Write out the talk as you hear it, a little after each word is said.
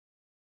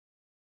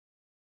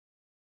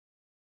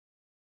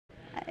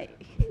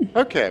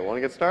Okay, want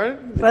to get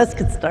started? Let's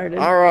get started.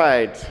 All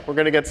right, we're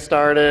going to get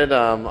started.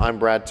 I'm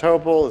Brad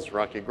Topol. This is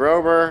Rocky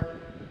Grover.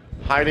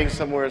 Hiding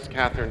somewhere is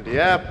Catherine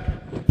Dieppe.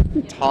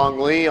 Tong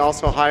Lee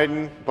also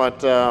hiding,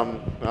 but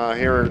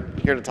here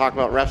to talk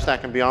about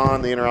Refstack and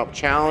beyond, the Interop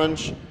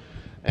challenge.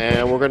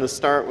 And we're going to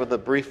start with a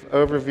brief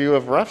overview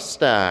of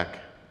Refstack.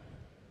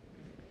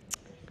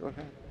 Go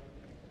ahead.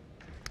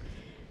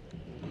 You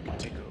can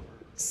take over.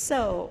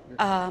 So,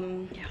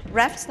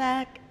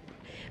 Refstack,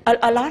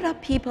 a lot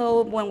of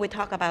people, when we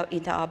talk about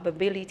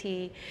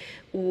interoperability,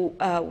 for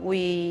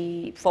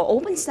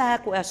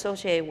OpenStack, we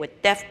associate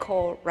with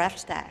DevCore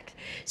Refstack.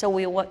 So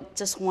we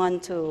just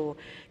want to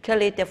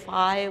clearly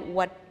define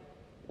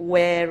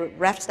where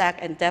Refstack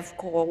and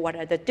DevCore, what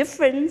are the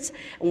difference,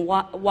 and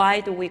why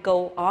do we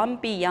go on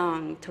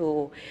beyond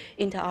to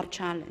Interop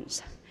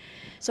challenge.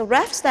 So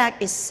Refstack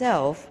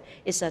itself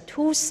is a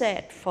tool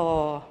set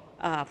for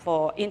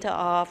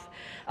Interop,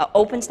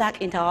 OpenStack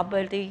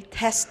interoperability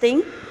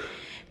testing.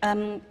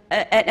 And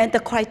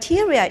the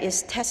criteria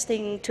is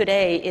testing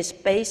today is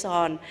based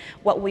on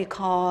what we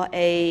call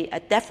a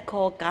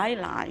DevCore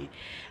guideline.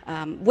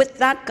 With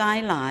that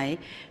guideline,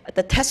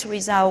 the test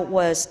result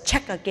was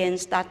checked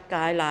against that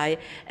guideline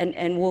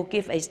and will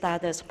give a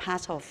status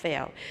pass or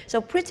fail. So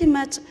pretty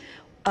much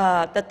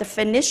the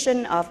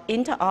definition of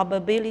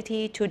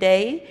interoperability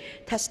today,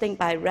 testing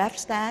by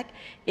Refstack,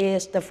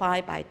 is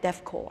defined by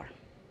DevCore.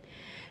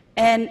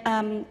 And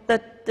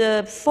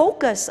the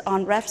focus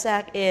on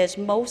Refstack is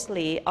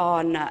mostly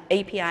on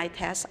API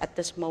tests at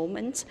this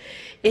moment.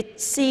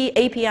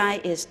 API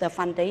is the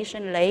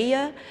foundation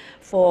layer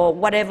for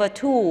whatever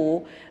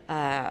tool,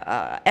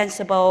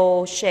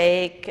 Ansible,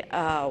 Shake,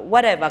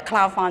 whatever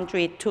Cloud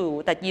Foundry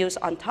tool that use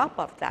on top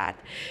of that.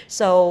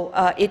 So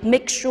it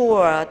makes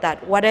sure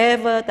that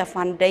whatever the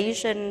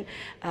foundation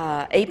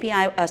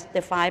API as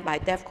defined by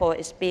DevCore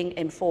is being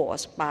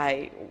enforced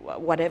by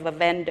whatever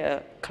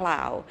vendor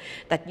cloud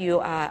that you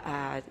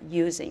are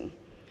using.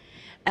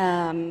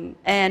 All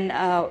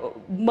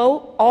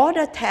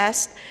the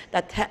tests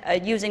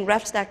that using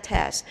Refstack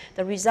tests,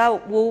 the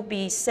result will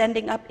be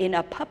sending up in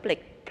a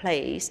public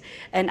place,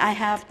 and I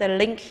have the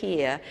link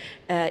here.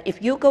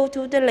 If you go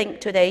to the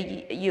link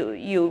today,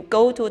 you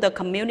go to the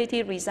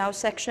community results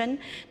section,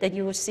 then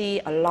you will see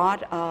a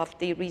lot of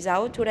the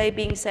results today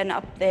being sent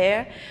up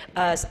there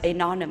as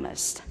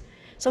anonymous.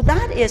 So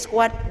that is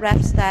what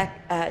Refstack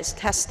is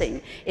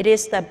testing. It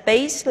is the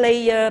base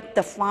layer,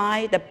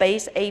 define the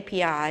base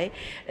API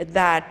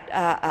that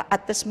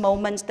at this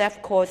moment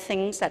DevCore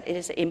thinks that it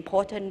is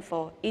important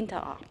for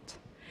Interop.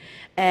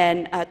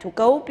 And to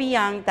go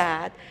beyond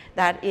that,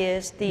 that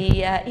is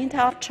the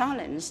Interop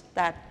challenge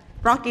that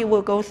Rocky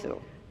will go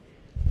through.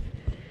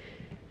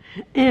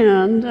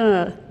 And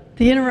the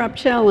Interop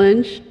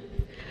challenge,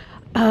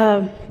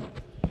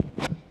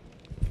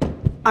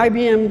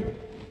 IBM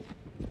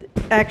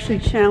actually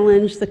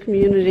challenged the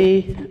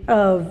community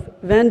of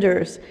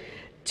vendors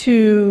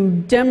to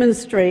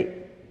demonstrate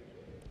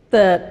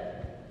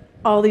that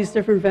all these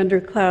different vendor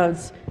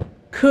clouds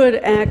could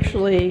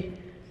actually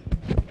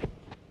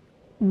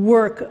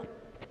work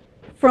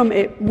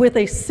with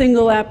a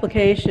single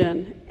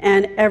application,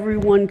 and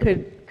everyone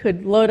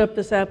could load up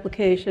this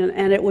application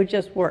and it would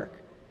just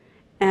work.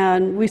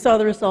 And we saw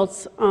the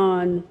results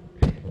on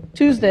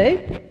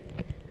Tuesday.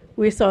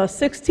 We saw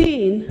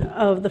 16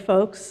 of the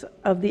folks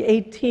of the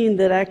 18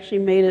 that actually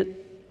made it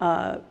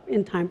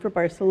in time for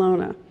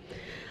Barcelona.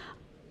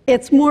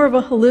 It's more of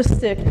a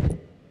holistic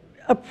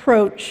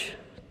approach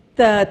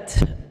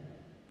that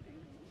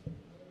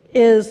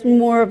is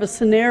more of a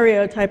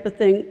scenario type of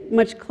thing,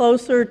 much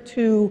closer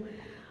to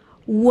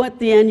what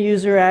the end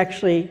user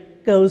actually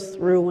goes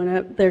through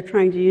when they're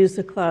trying to use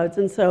the clouds.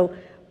 And so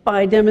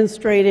by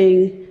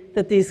demonstrating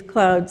that these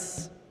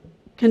clouds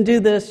can do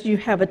this, you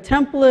have a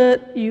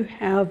template, you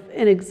have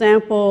an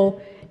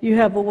example, you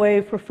have a way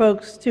for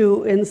folks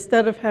to,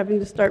 instead of having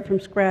to start from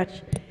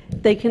scratch,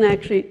 they can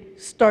actually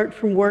start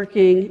from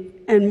working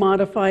and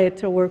modify it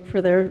to work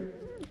for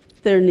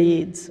their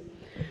needs.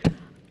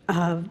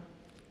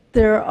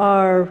 These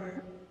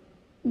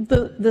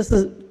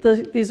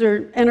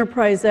are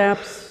enterprise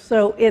apps,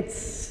 so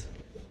it's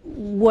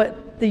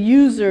what the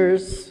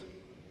users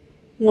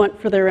want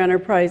for their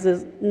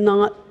enterprises,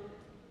 not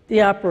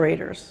the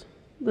operators.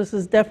 This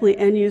is definitely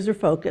end user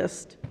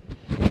focused.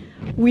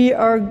 We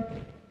are,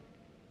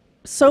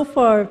 so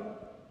far,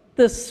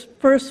 this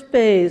first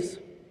phase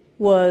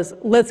was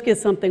let's get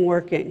something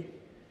working.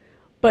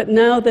 But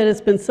now that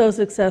it's been so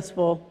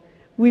successful,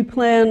 we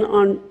plan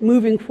on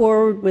moving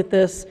forward with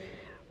this,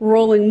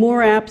 rolling more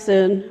apps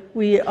in.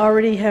 We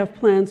already have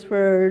plans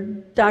for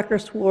Docker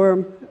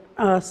Swarm.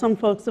 Some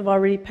folks have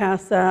already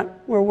passed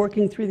that. We're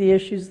working through the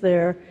issues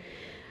there.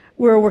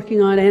 We're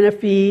working on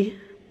NFV.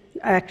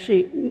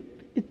 Actually,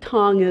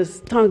 Tong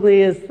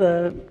Lee is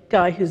the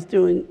guy who's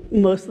doing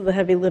most of the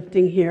heavy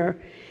lifting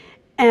here.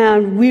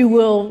 And we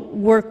will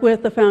work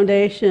with the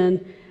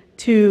foundation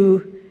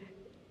to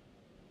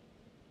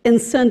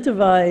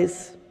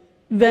incentivize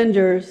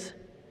vendors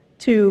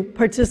to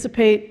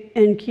participate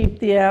and keep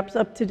the apps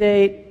up to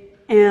date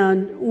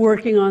and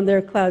working on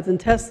their clouds and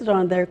tested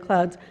on their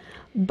clouds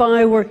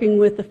by working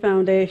with the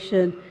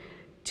foundation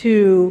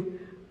to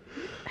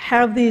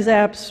have these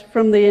apps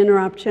from the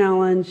Interop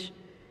Challenge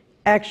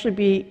actually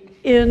be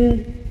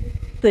in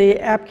the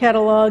app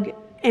catalog,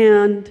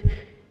 and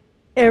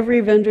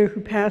every vendor who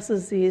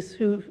passes these,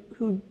 who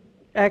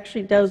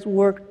actually does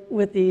work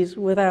with these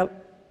without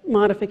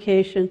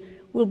modification,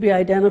 will be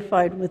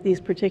identified with these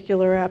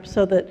particular apps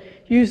so that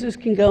users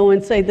can go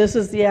and say, this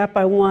is the app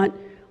I want,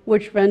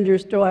 which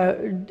vendors do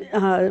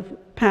I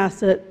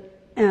pass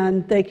it,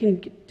 and they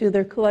can do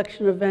their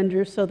collection of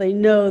vendors so they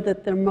know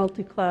that their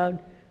multi-cloud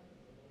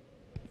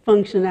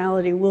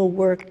functionality will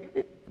work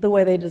the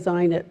way they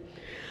design it.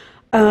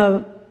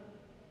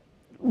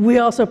 We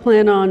also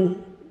plan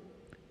on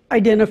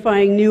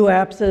identifying new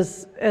apps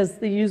as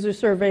the user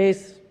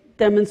surveys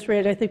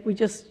demonstrate. I think we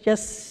just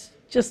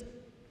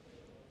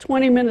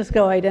 20 minutes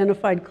ago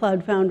identified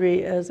Cloud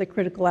Foundry as a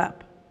critical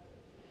app.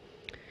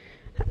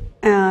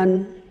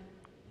 And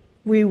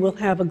we will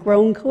have a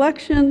growing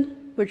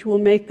collection, which will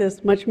make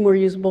this much more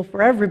usable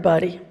for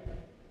everybody.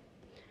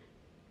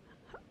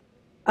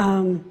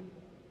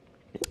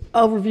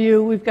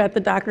 Overview, we've got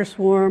the Docker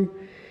Swarm.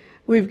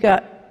 We've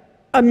got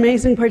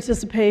amazing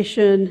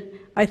participation.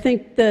 I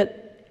think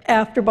that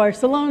after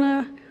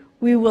Barcelona,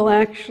 we will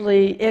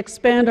actually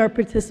expand our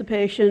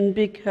participation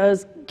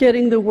because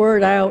getting the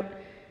word out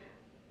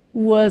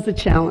was a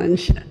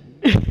challenge.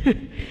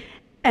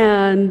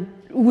 And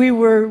we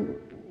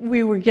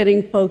were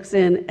getting folks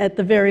in at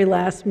the very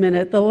last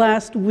minute. The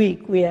last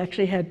week, we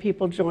actually had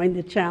people join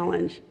the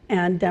challenge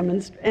and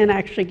demonstrate and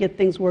actually get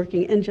things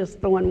working in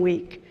just the 1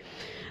 week.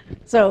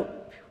 So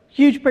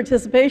huge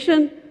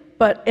participation,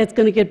 but it's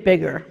going to get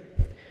bigger.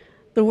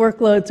 The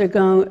workloads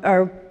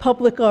are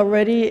public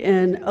already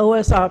in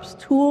OS Ops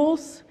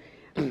tools.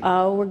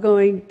 We're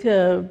going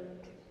to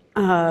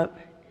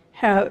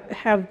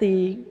have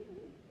the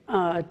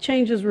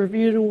changes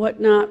reviewed and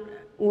whatnot.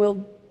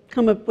 We'll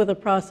come up with a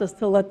process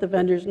to let the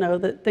vendors know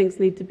that things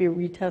need to be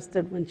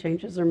retested when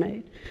changes are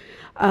made.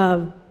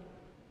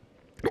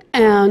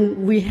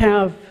 And we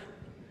have,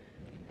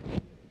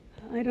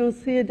 I don't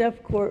see a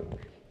DevCore.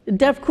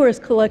 DevCore is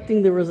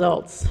collecting the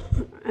results.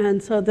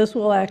 And so this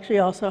will actually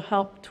also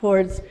help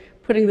towards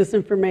putting this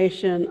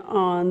information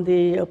on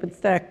the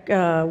OpenStack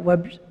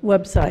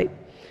website.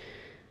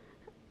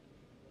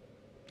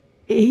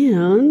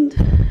 And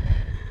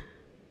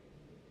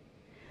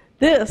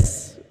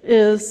this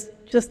is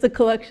just a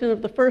collection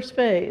of the first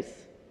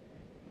phase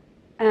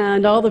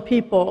and all the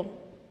people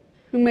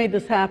who made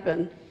this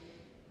happen.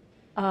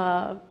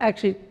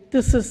 Actually,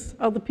 this is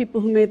all the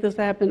people who made this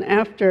happen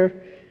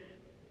after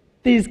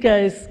these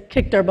guys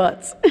kicked our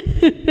butts.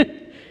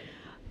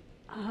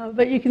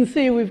 But you can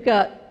see we've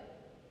got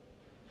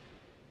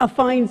a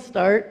fine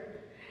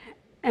start,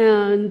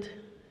 and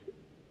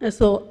this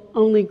will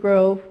only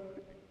grow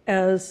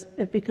as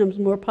it becomes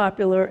more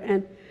popular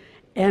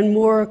and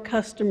more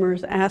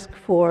customers ask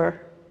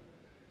for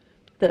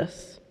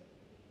this.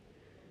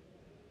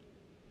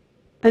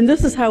 And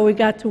this is how we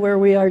got to where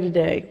we are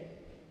today.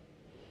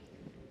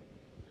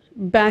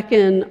 Back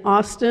in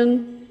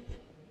Austin,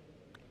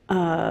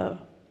 IBM,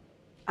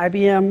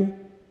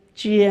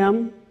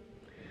 GM,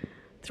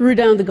 threw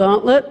down the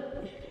gauntlet.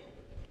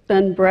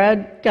 Then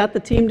Brad got the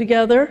team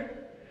together,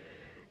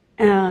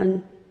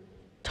 and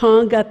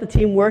Tong got the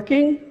team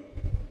working,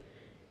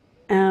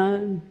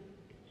 and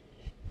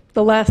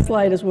the last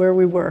slide is where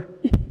we were.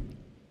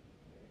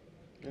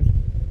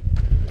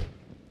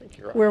 Thank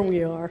you, where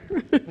we are.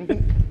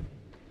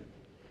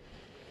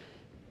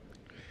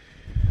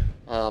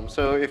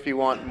 So if you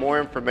want more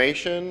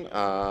information,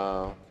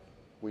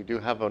 we do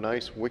have a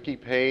nice wiki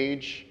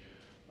page,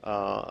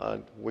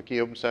 wiki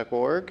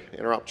OpenStack.org,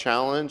 Interop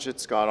Challenge.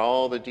 It's got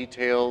all the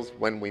details,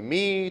 when we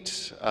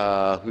meet,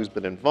 who's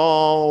been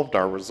involved,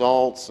 our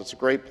results. It's a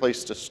great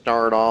place to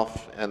start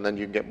off, and then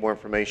you can get more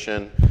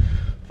information,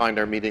 find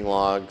our meeting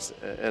logs,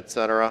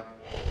 etc.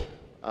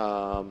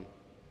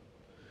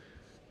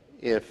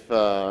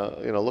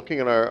 Looking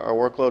at our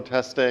workload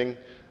testing,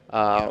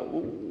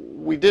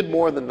 we did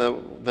more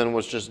than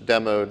was just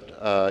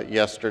demoed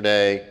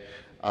yesterday,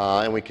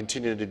 and we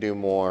continue to do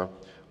more.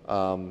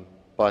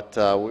 But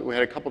we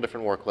had a couple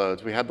different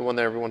workloads. We had the one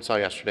that everyone saw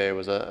yesterday. It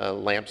was a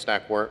LAMP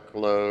stack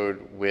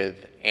workload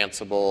with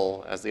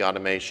Ansible as the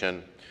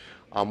automation.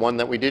 One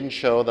that we didn't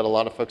show that a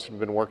lot of folks have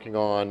been working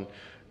on,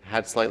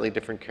 had slightly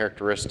different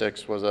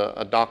characteristics, was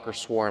a Docker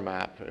Swarm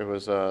app. It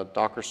was a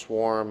Docker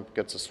Swarm,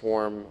 gets a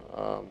swarm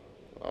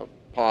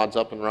pods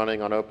up and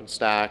running on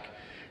OpenStack,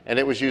 and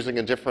it was using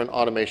a different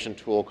automation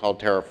tool called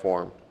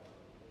Terraform.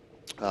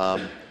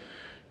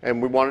 And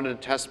we wanted to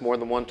test more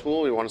than one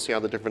tool. We want to see how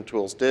the different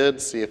tools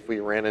did, see if we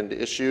ran into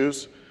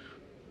issues.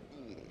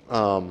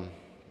 Paul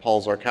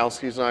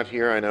Zarkowski's not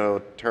here. I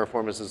know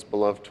Terraform is his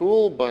beloved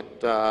tool,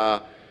 but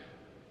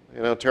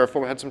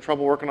Terraform had some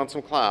trouble working on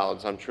some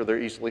clouds. I'm sure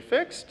they're easily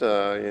fixed.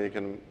 You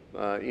can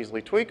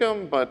easily tweak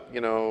them, but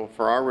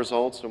for our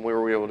results and where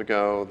we were able to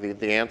go, the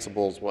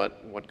Ansible is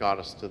what got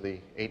us to the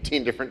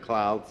 18 different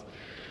clouds.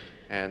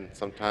 and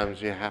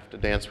sometimes you have to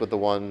dance with the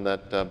one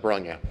that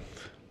brung you,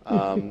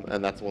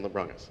 and that's the one that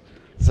brung us.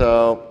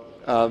 So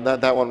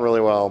that went really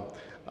well.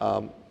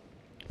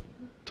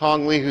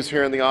 Tong Lee, who's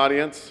here in the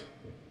audience,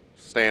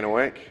 staying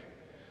awake,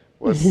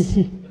 was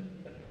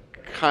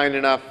kind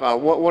enough.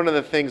 One of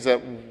the things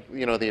that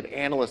the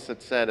analysts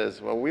had said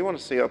is, well, we want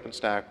to see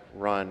OpenStack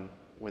run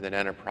with an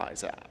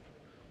enterprise app.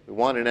 We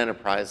want an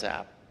enterprise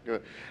app.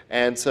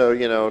 And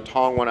so,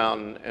 Tong went out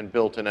and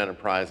built an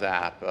enterprise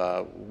app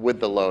with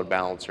the load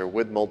balancer,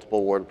 with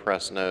multiple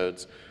WordPress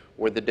nodes,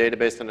 with the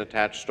database and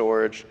attached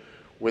storage,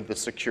 with the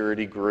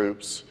security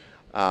groups.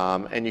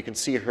 And you can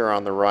see here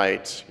on the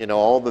right,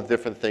 all the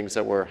different things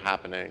that were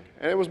happening.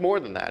 And it was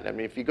more than that. I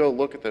mean, if you go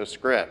look at those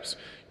scripts,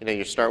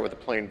 you start with a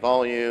plain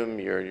volume,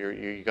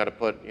 you got to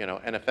put,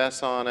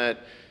 NFS on it,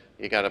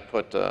 you got to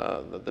put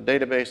the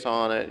database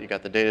on it, you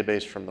got the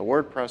database from the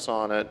WordPress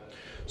on it.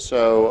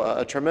 So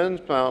a tremendous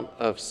amount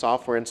of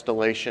software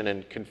installation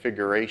and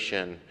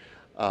configuration,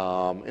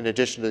 in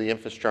addition to the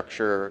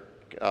infrastructure,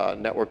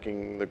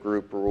 networking, the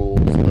group rules,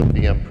 the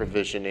VM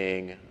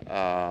provisioning,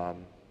 the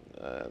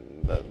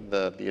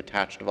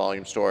attached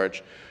volume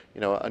storage,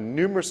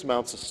 numerous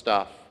amounts of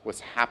stuff was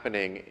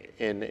happening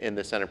in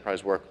this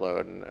enterprise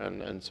workload.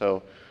 And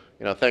so,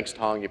 thanks,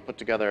 Tong, you put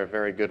together a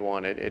very good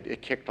one.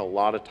 It kicked a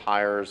lot of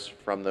tires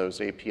from those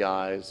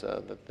APIs,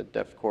 the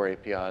DevCore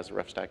APIs, the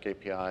Refstack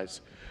APIs,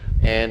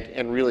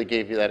 and really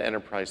gave you that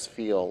enterprise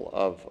feel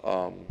of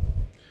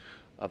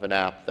an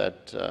app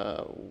that,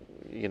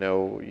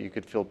 you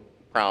could feel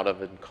proud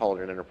of and call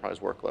it an enterprise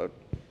workload.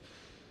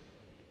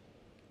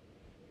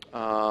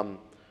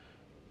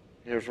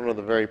 Here's one of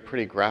the very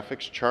pretty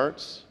graphics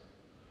charts.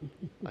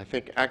 I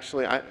think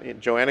actually,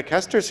 Joanna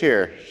Kester's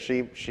here.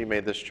 She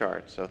made this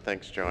chart, so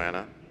thanks,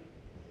 Joanna.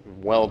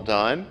 Well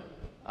done.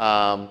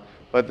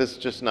 But this is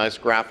just a nice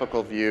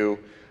graphical view.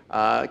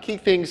 Key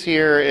things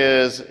here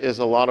is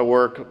a lot of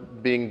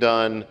work being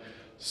done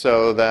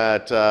so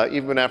that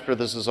even after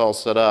this is all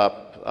set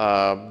up,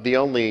 the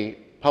only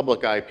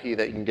public IP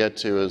that you can get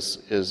to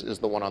is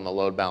the one on the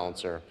load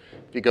balancer.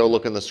 If you go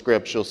look in the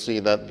scripts, you'll see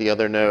that the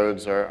other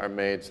nodes are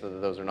made so that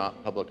those are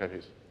not public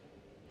IPs.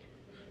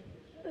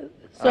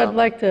 So I'd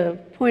like to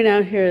point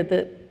out here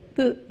that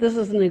this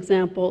is an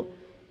example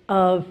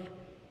of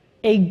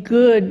a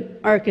good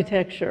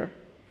architecture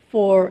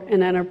for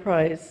an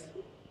enterprise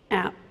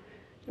app.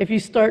 If you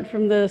start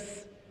from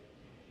this,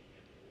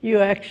 you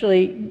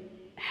actually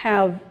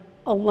have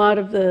a lot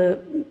of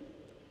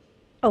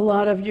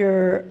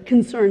your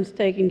concerns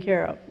taken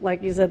care of.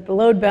 Like you said, the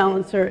load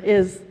balancer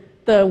is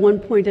the one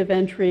point of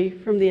entry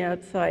from the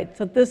outside.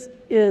 So this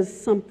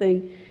is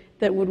something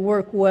that would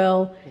work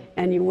well,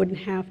 and you wouldn't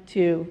have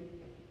to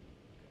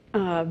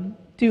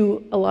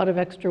do a lot of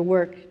extra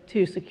work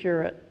to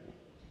secure it.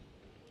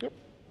 Yep.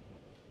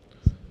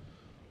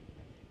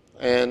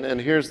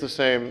 And here's the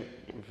same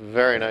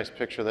very nice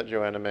picture that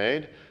Joanna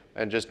made,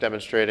 and just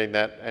demonstrating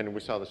that, and we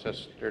saw this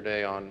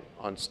yesterday on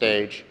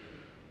stage,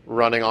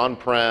 running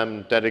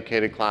on-prem,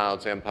 dedicated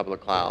clouds, and public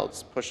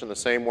clouds, pushing the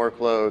same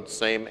workloads,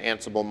 same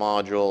Ansible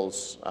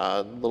modules,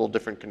 little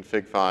different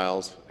config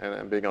files,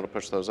 and being able to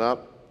push those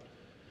up.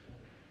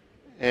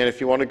 And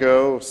if you want to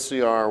go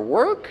see our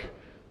work,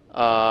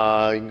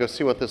 you can go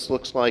see what this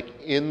looks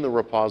like in the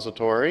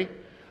repository.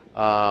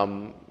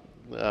 The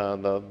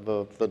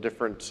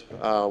different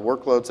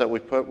workloads that we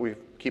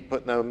keep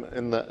putting them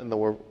in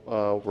the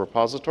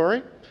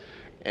repository,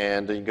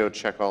 and you can go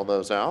check all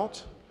those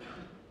out.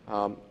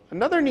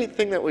 Another neat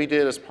thing that we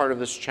did as part of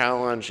this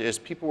challenge is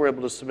people were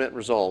able to submit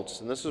results,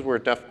 and this is where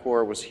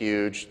DevCore was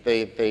huge.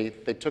 They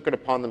took it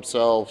upon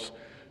themselves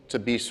to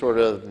be sort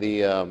of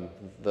the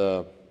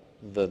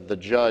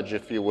judge,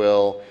 if you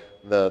will,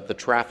 the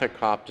traffic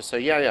cop, to say,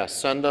 yeah,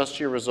 send us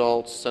your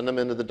results, send them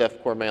into the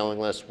DevCore mailing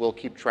list, we'll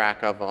keep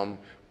track of them,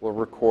 we'll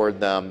record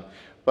them.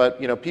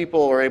 But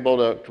people were able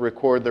to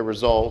record the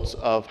results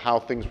of how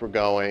things were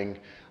going.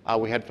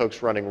 We had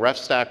folks running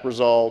Refstack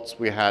results.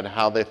 We had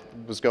how they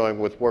was going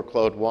with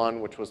workload 1,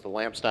 which was the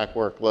LampStack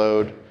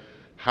workload.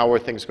 How were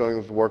things going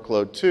with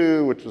workload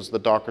 2, which was the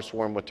Docker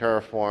Swarm with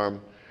Terraform.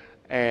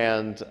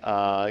 And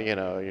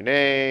your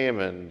name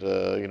and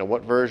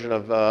what version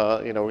of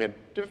we had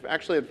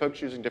actually had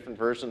folks using different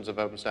versions of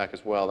OpenStack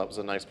as well. That was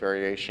a nice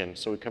variation.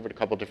 So we covered a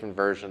couple different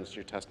versions.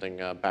 You're testing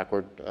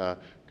backward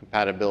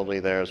compatibility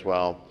there as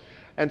well.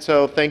 And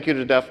so thank you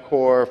to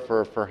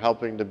DevCore for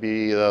helping to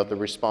be the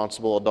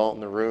responsible adult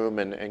in the room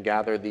and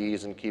gather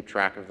these and keep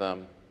track of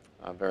them.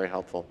 Very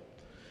helpful.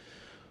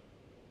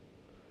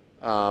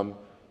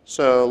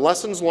 So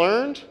lessons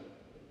learned.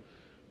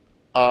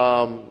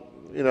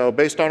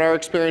 Based on our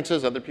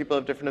experiences, other people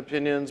have different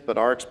opinions, but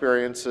our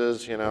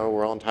experiences,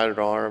 we're all entitled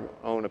to our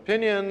own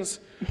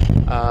opinions.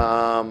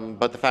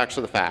 But the facts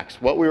are the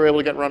facts. What we were able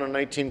to get run on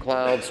 19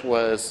 clouds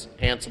was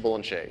Ansible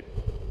and Shade.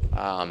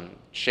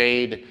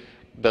 Shade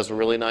does a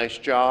really nice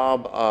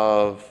job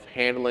of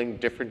handling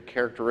different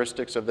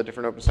characteristics of the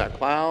different OpenStack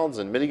clouds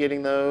and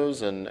mitigating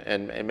those and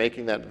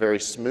making that very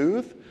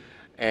smooth.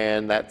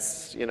 And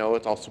that's, it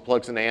also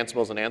plugs into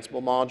Ansible as an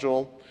Ansible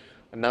module.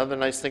 Another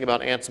nice thing about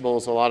Ansible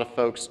is a lot of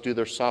folks do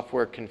their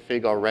software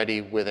config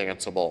already with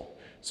Ansible.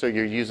 So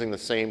you're using the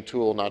same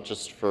tool not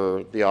just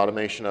for the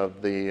automation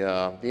of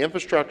the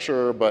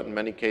infrastructure, but in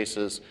many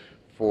cases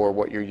for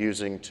what you're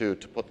using to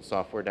put the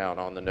software down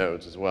on the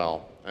nodes as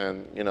well.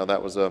 And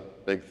that was a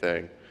big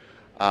thing.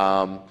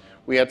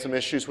 We had some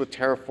issues with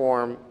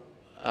Terraform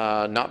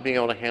not being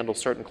able to handle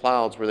certain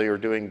clouds where they were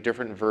doing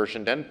different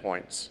versioned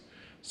endpoints.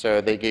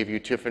 So they gave you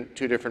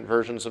two different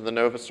versions of the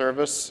Nova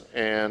service,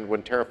 and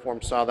when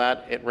Terraform saw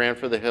that, it ran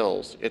for the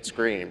hills. It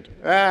screamed.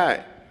 Ah!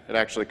 It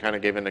actually kind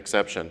of gave an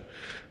exception.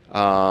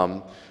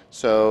 So,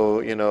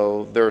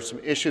 there are some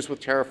issues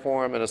with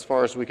Terraform, and as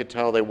far as we could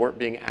tell, they weren't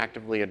being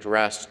actively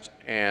addressed,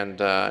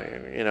 and,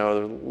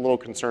 a little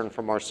concern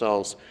from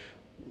ourselves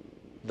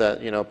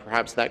that,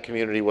 perhaps that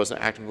community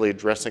wasn't actively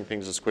addressing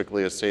things as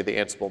quickly as, say, the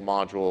Ansible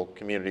module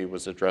community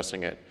was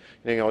addressing it.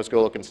 You can always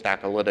go look in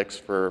Stackalytics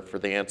for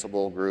the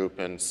Ansible group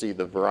and see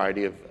the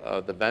variety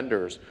of the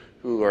vendors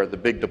who are the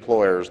big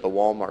deployers, the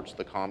Walmarts,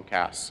 the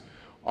Comcasts,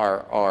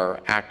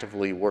 are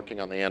actively working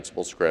on the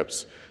Ansible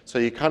scripts. So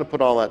you kind of put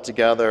all that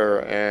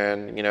together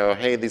and,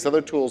 hey, these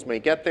other tools may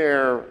get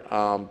there,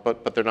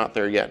 but they're not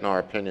there yet in our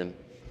opinion.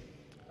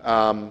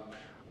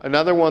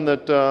 Another one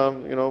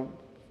that,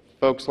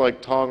 folks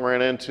like Tong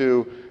ran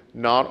into,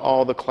 not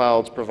all the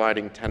clouds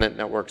providing tenant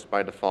networks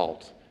by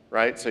default,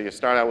 right? So you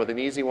start out with an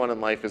easy one and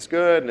life is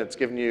good and it's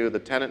giving you the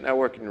tenant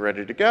network and you're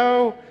ready to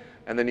go,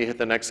 and then you hit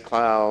the next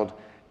cloud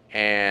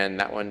and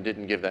that one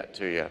didn't give that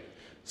to you.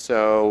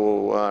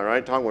 So,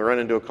 right, Tong, we run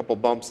into a couple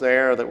bumps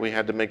there that we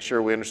had to make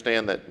sure we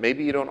understand that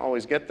maybe you don't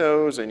always get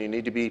those and you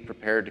need to be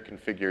prepared to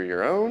configure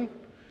your own.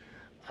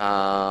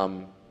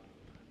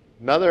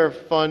 Another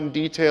fun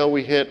detail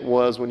we hit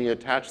was when you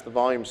attach the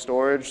volume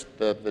storage,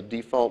 the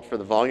default for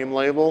the volume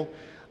label,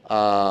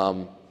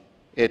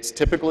 it's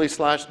typically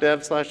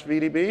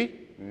 /dev/VDB,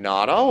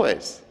 not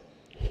always.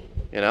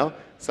 So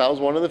that was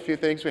one of the few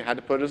things we had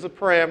to put as a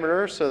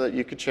parameter so that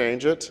you could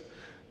change it.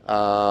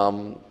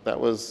 That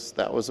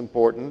was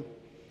important.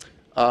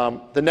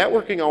 The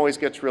networking always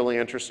gets really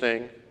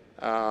interesting.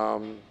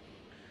 A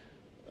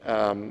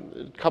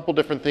couple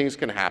different things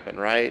can happen,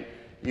 right?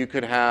 You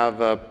could have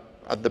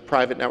the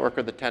private network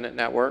or the tenant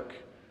network,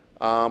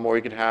 or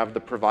you could have the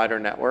provider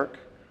network,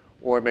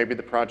 or maybe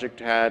the project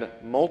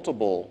had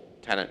multiple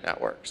tenant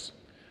networks.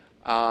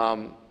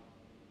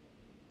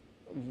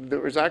 There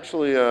was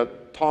actually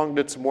Tong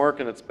did some work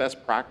in its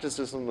best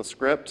practices in the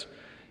script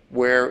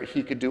where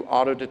he could do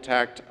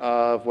auto-detect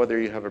of whether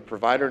you have a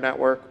provider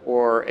network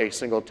or a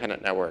single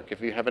tenant network.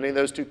 If you have any of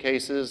those two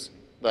cases,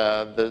 you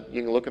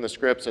can look in the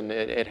scripts and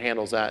it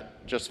handles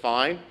that just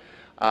fine.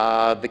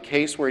 The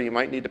case where you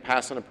might need to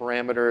pass in a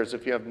parameter is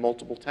if you have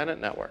multiple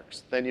tenant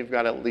networks. Then you've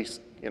got to at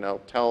least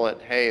tell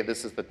it, hey,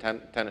 this is the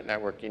tenant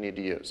network you need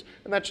to use.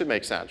 And that should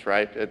make sense,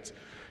 right? It's,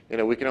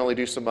 we can only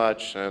do so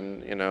much,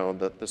 and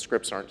the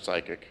scripts aren't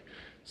psychic.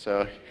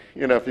 So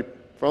if you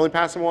only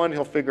pass him one,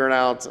 he'll figure it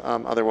out.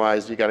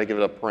 Otherwise, you got to give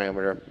it a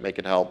parameter, make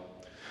it help.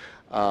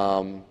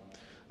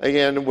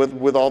 Again,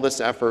 with all this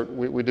effort,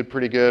 we did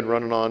pretty good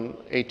running on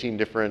 18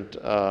 different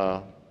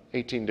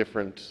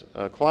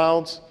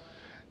clouds.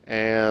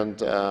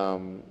 And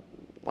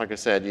like I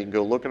said, you can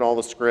go look at all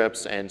the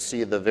scripts and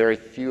see the very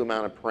few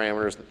amount of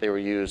parameters that they were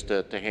used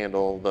to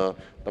handle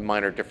the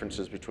minor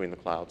differences between the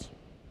clouds.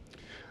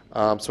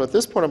 So at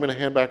this point, I'm going to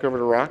hand back over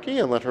to Rocky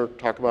and let her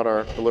talk about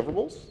our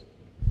deliverables.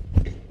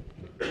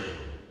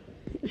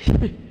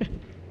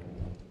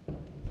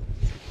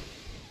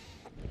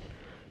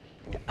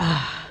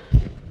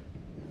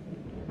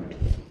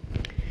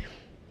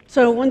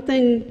 So one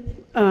thing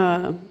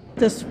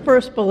this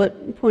first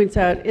bullet points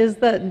out is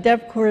that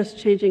DevCore is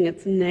changing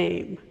its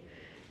name.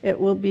 It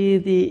will be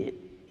the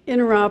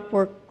Interop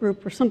work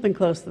group or something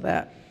close to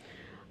that.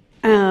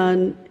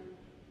 And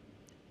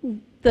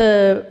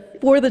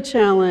for the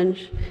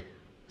challenge,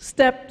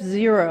 step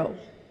 0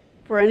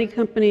 for any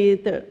company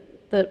that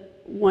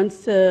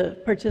wants to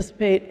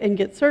participate and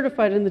get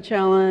certified in the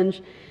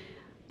challenge,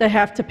 they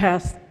have to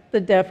pass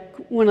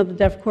one of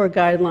the DevCore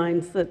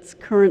guidelines that's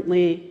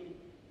currently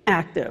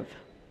active.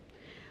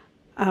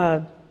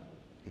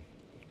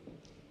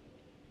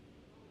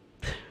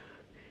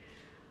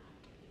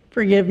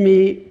 Forgive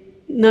me,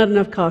 not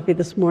enough coffee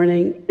this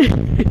morning.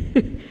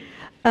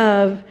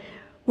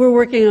 We're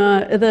working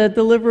on, the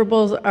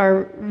deliverables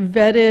are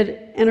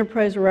vetted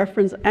enterprise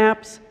reference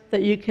apps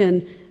that you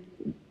can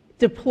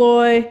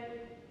deploy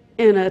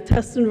in a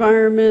test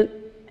environment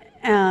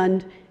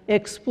and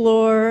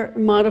explore,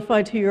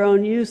 modify to your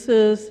own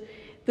uses.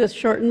 This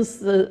shortens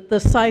the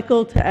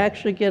cycle to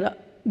actually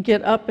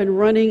get up and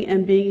running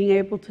and being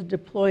able to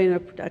deploy in a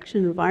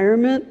production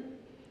environment.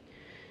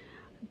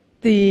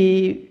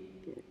 The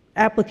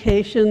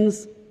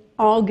applications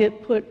all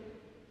get put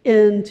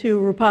into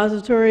a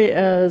repository.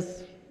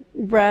 As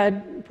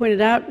Brad pointed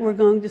out, we're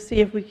going to see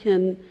if we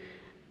can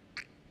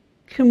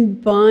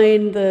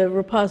combine the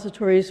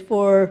repositories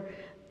for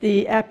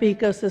the app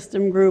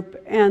ecosystem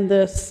group and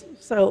this,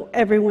 so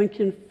everyone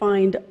can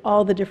find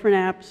all the different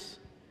apps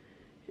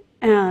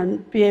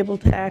and be able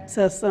to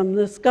access them.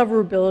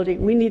 Discoverability,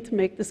 we need to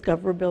make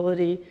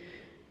discoverability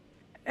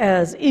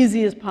as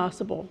easy as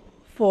possible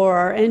for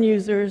our end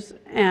users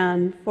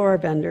and for our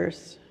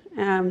vendors.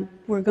 And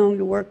we're going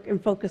to work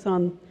and focus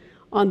on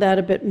that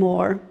a bit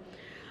more.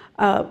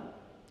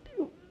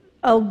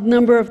 A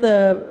number of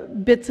the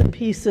bits and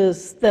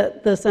pieces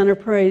that this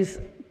enterprise,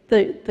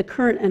 the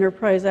current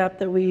enterprise app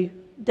that we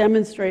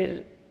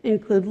demonstrated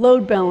include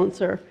load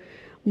balancer,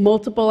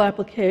 multiple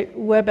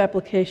web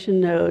application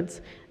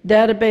nodes,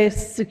 database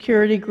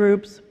security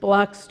groups,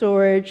 block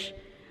storage.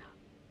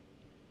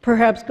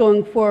 Perhaps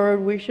going forward,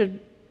 we should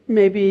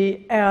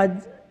maybe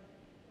add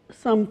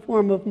some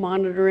form of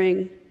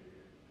monitoring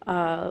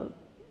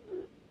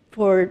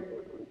for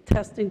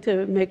testing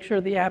to make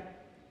sure the apps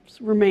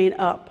remain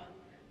up,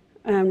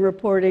 and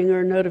reporting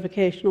or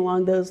notification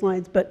along those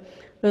lines. But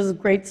this is a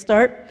great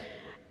start.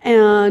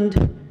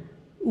 And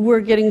we're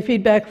getting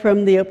feedback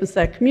from the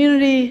OpenStack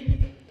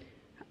community.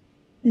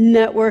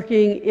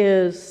 Networking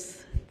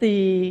is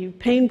the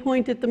pain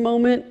point at the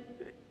moment.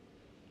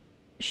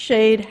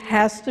 Shade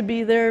has to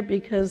be there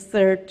because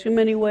there are too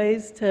many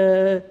ways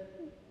to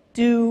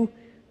do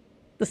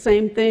the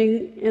same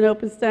thing in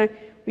OpenStack.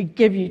 We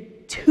give you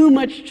too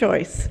much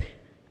choice.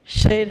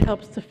 Shade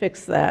helps to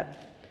fix that.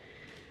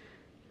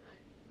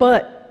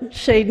 But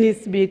Shade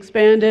needs to be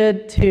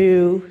expanded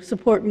to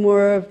support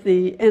more of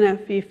the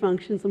NFV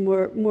functions and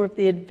more of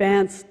the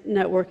advanced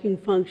networking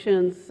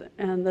functions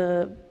and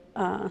the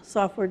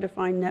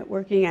software-defined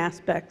networking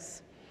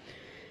aspects.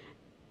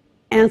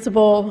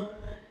 Ansible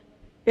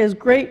is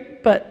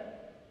great,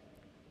 but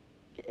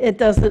it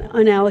doesn't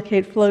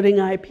unallocate floating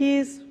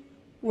IPs.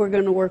 We're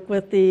going to work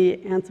with the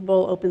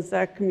Ansible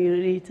OpenStack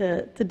community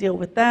to deal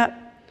with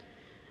that.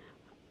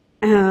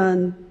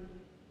 And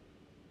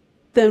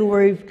then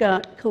we've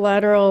got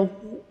collateral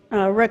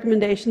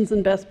recommendations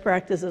and best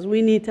practices.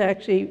 We need to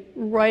actually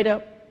write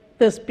up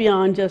this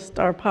beyond just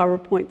our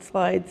PowerPoint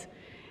slides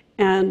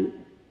and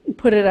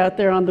put it out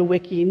there on the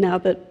wiki. Now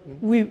that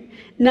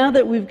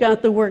we've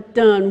got the work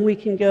done, we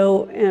can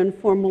go and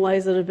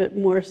formalize it a bit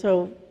more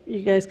so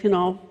you guys can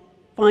all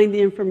find the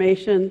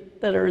information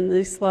that are in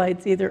these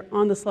slides, either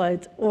on the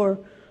slides or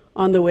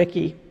on the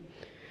wiki.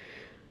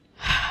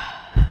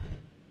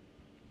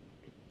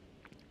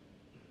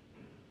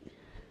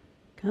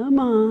 Come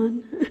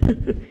on.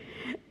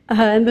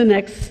 And the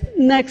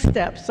next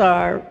steps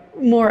are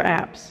more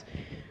apps.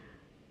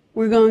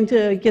 We're going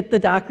to get the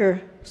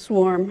Docker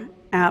Swarm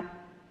app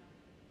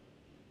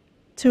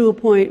to a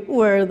point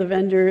where the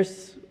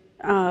vendors,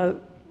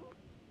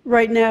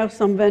 right now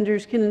some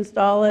vendors can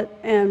install it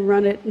and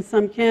run it and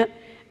some can't,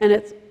 and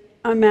it's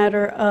a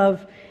matter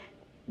of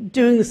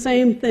doing the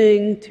same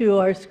thing to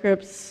our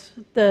scripts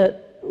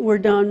that were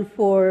done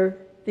for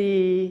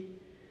the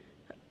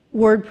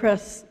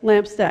WordPress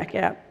LampStack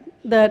app.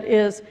 That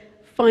is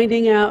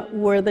finding out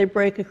where they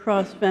break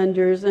across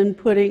vendors and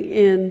putting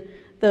in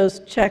those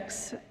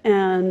checks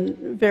and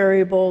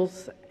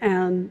variables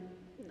and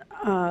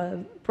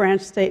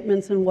branch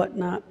statements and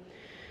whatnot.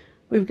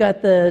 We've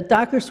got the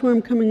Docker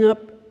Swarm coming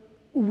up.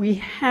 We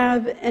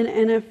have an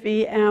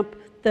NFV app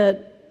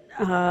that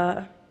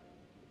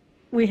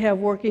we have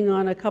working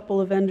on a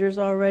couple of vendors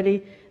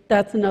already.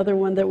 That's another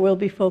one that we'll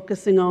be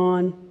focusing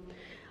on.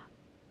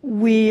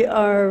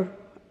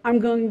 I'm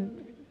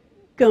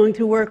going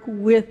to work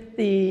with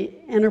the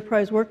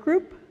enterprise work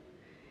group,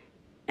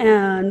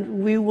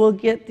 and we will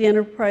get the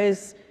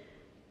enterprise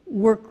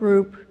work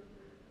group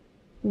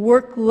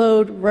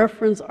workload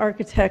reference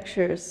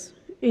architectures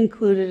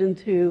included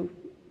into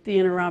the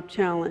Interop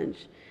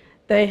challenge.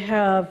 They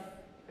have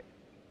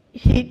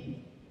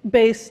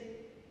heat-based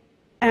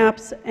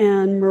apps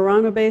and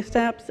Murano-based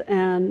apps,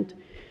 and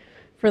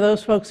for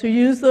those folks who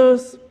use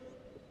those,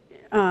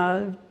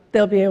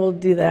 they'll be able to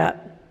do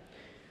that.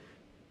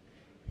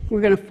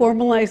 We're going to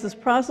formalize this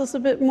process a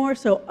bit more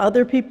so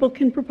other people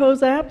can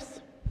propose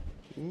apps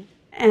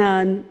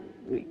and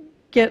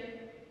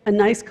get a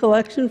nice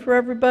collection for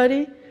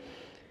everybody.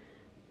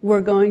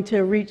 We're going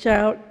to reach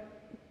out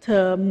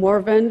to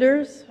more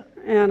vendors,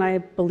 and I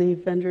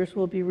believe vendors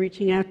will be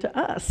reaching out to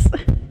us.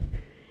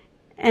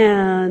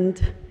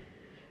 And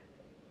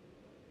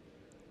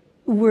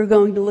we're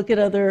going to look at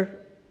other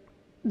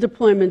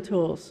deployment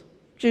tools.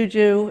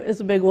 Juju is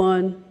a big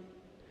one.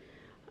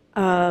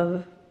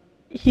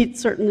 Heat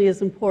certainly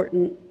is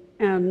important,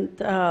 and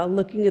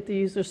looking at the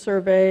user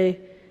survey,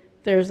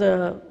 there's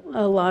a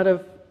lot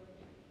of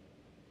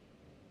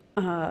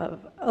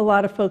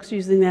folks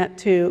using that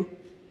too.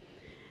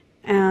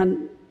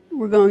 And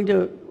we're going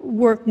to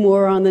work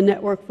more on the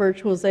network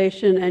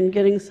virtualization and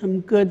getting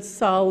some good,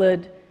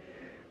 solid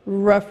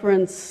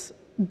reference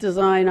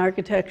design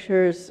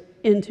architectures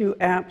into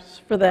apps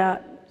for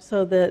that,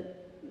 so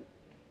that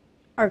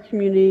our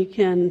community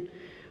can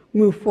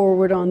move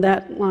forward on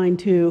that line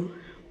too.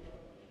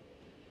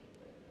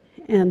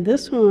 And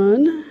this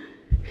one,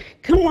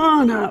 come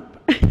on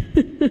up.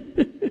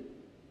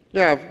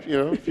 Yeah,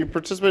 if you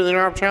participate in the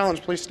Interop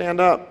challenge, please stand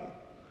up.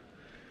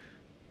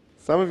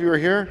 Some of you are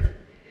here.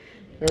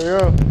 There we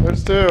go.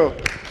 There's two.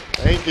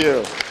 Thank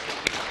you.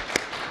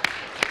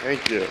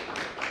 Thank you.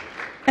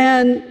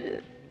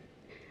 And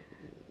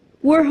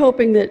we're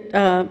hoping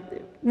that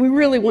we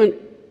really want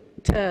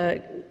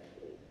to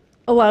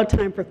allow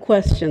time for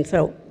questions.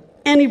 So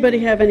anybody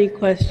have any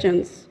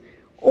questions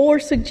or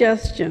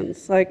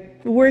suggestions?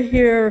 Like, we're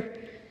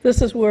here,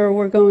 this is where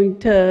we're going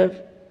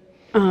to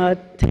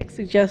take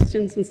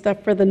suggestions and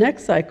stuff for the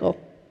next cycle.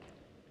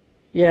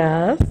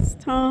 Yes,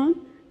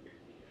 Tom?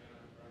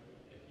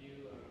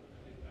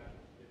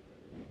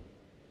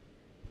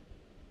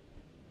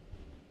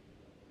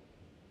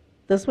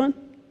 This one?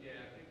 Yeah, I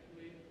think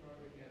we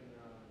probably can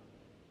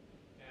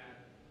add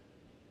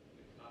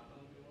the Cloud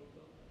Foundry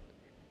also.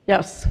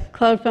 Yes,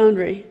 Cloud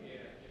Foundry. Yeah, if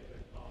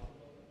it's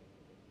possible.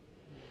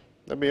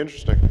 That'd be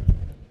interesting. Yeah,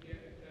 that'd be a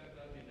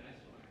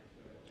nice one,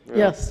 actually.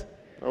 Yeah. Yes.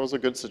 That was a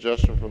good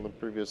suggestion from the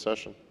previous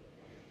session.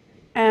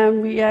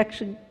 And we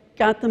actually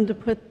got them to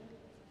put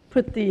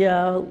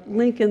the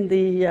link in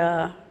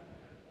the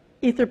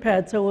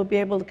Etherpad, so we'll be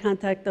able to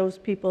contact those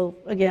people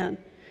again.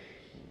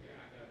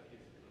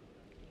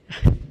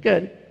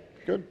 Good.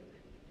 Good.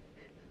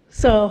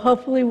 So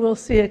hopefully we'll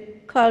see a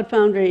Cloud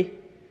Foundry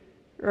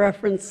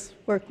reference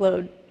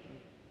workload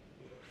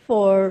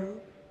for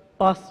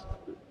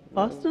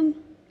Boston?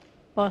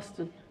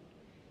 Boston.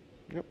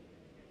 Yep.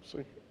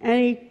 See.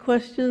 Any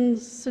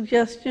questions,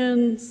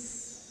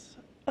 suggestions?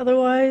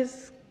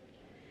 Otherwise,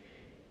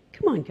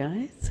 come on,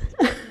 guys.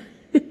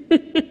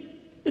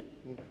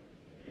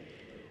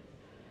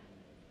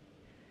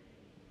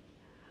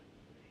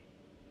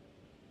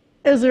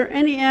 Is there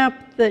any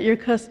app that your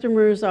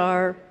customers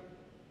are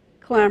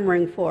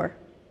clamoring for?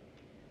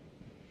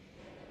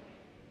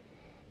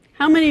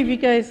 How many of you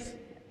guys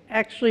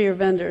actually are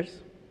vendors?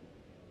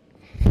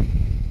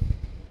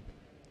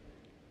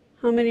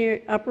 How many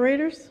are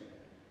operators?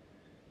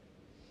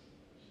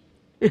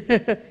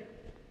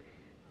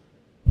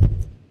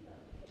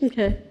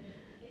 Okay.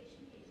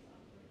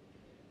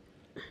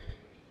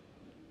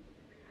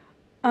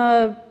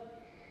 Are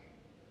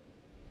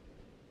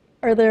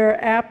there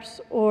apps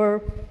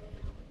or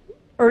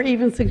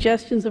even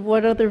suggestions of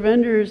what other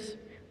vendors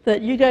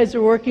that you guys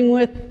are working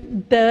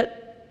with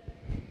that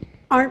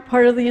aren't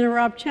part of the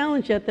Interop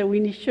challenge yet that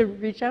we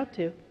should reach out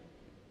to?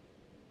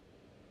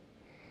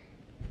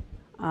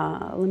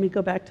 Let me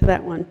go back to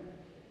that one.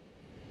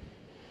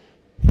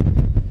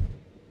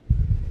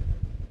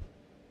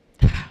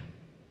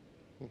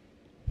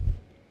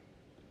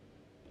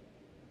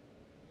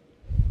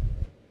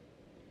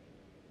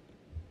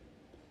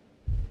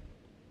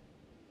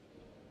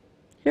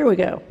 Here we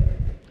go.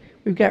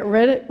 We've got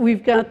Reddit.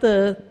 We've got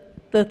the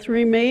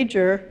three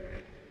major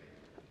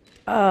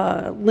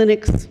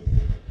Linux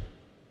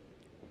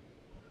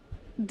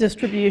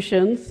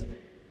distributions.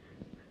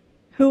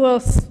 Who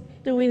else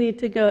do we need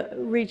to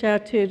reach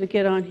out to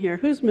get on here?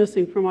 Who's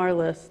missing from our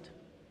list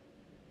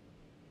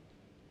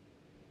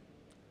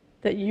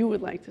that you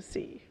would like to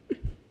see?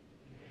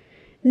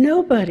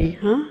 Nobody,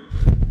 huh?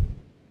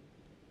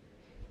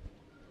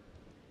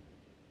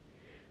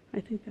 I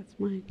think that's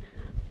mine.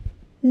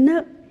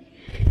 No.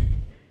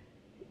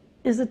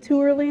 Is it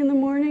too early in the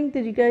morning?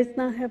 Did you guys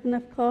not have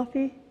enough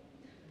coffee?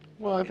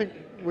 Well, I think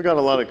we got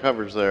a lot of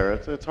coverage there.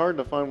 It's hard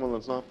to find one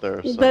that's not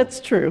there. So. That's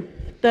true.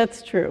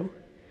 That's true.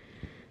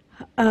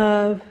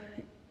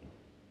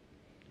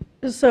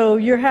 So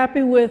you're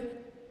happy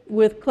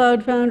with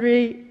Cloud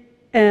Foundry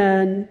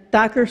and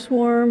Docker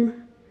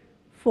Swarm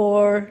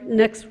for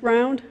next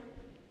round?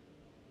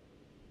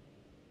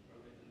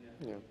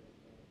 Yeah.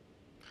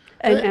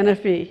 And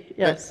NFV,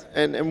 yes.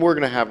 And we're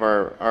going to have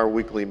our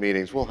weekly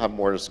meetings. We'll have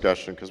more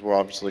discussion because we're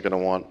obviously going to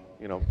want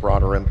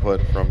broader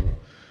input from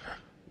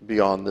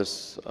beyond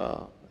this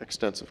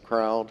extensive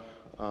crowd.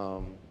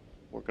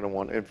 We're going to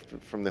want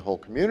input from the whole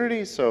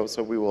community. So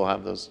we will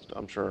have those.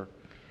 I'm sure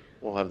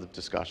we'll have the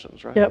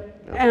discussions, right?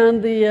 Yep.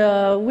 And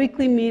the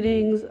weekly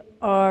meetings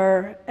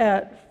are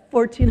at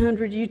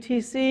 1400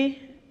 UTC.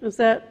 Is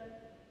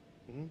that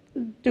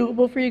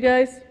doable for you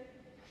guys?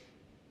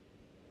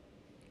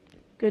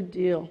 Good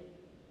deal.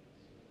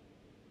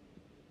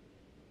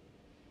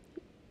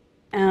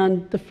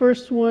 And the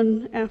first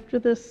one after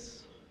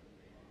this?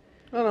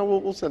 No,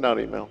 we'll send out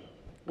email.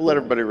 We'll let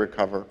everybody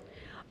recover.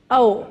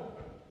 Oh,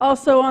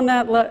 also on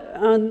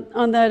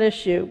that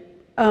issue,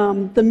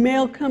 the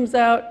mail comes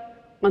out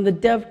on the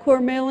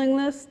DevCore mailing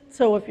list.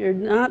 So if you're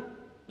not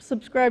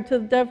subscribed to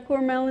the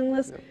DevCore mailing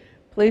list,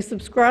 please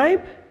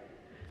subscribe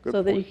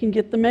so that you can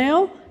get the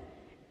mail.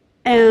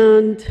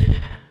 And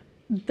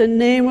the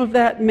name of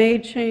that may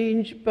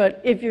change,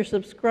 but if you're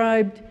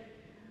subscribed,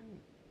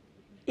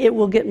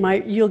 you'll get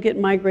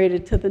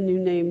migrated to the new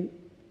name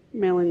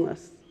mailing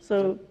list.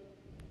 So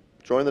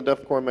join the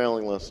DevCore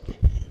mailing list.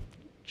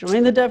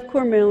 Join the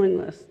DevCore mailing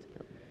list.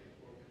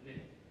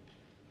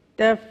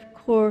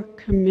 DevCore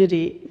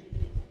committee.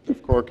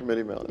 DevCore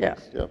committee mailing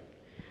list. Yep.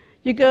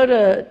 You go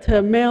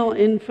to mail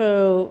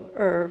info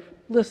or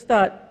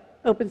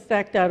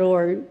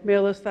list.openstack.org,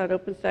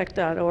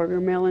 maillist.openstack.org,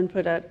 or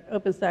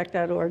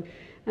mailinfo.openstack.org,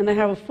 and they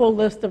have a full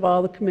list of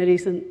all the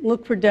committees, and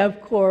look for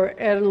DevCore,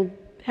 and it'll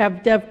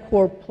have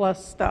DevCore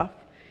plus stuff.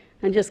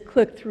 and just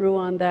click through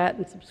on that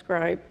and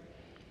subscribe.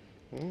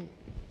 I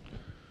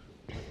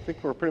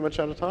think we're pretty much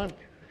out of time.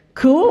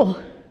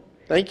 Cool.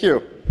 Thank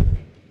you.